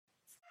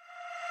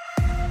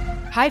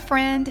Hi,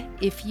 friend.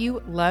 If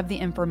you love the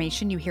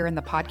information you hear in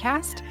the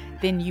podcast,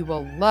 then you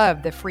will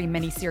love the free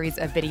mini-series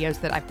of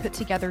videos that I've put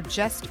together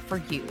just for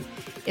you.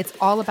 It's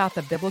all about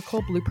the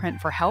biblical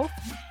blueprint for health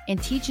and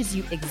teaches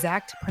you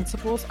exact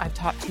principles I've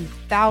taught to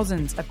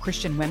thousands of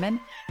Christian women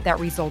that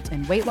result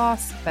in weight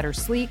loss, better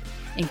sleep,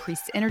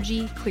 increased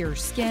energy, clearer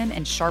skin,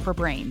 and sharper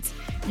brains.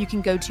 You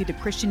can go to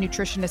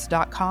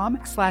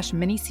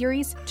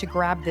thechristiannutritionist.com/miniseries to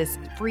grab this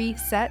free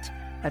set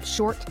of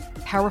short,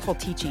 powerful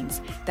teachings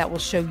that will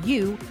show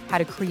you how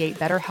to create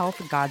better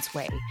health God's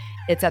way.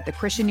 It's at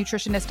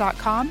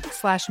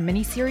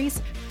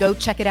thechristiannutritionist.com/miniseries. Go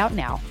check it out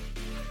now.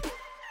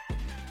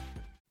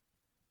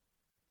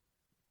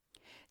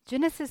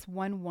 Genesis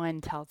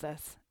 1:1 tells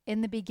us,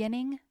 "In the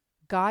beginning,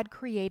 God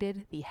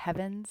created the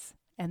heavens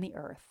and the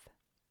earth."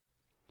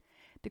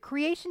 The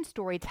creation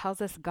story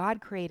tells us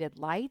God created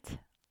light,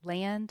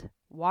 land,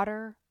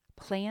 water,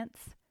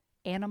 plants,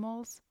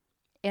 animals,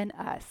 and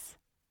us,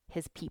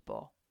 His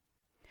people.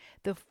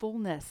 The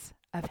fullness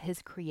of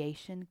His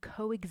creation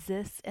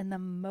coexists in the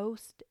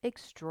most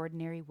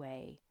extraordinary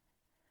way.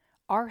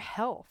 Our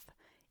health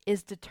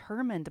is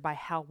determined by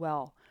how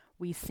well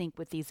we sync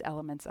with these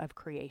elements of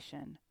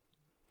creation.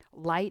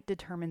 Light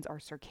determines our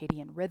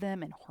circadian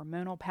rhythm and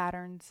hormonal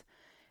patterns.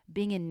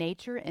 Being in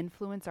nature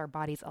influences our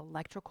body's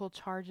electrical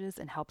charges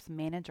and helps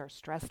manage our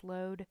stress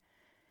load.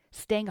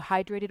 Staying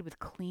hydrated with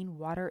clean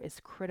water is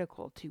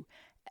critical to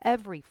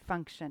every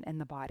function in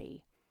the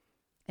body.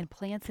 And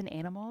plants and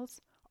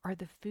animals are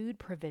the food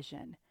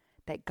provision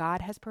that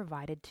God has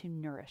provided to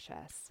nourish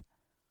us.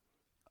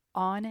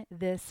 On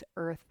this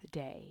Earth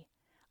Day,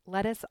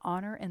 let us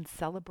honor and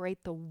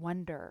celebrate the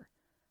wonder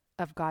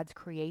of God's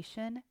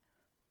creation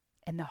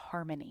and the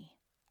harmony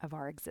of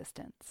our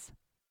existence.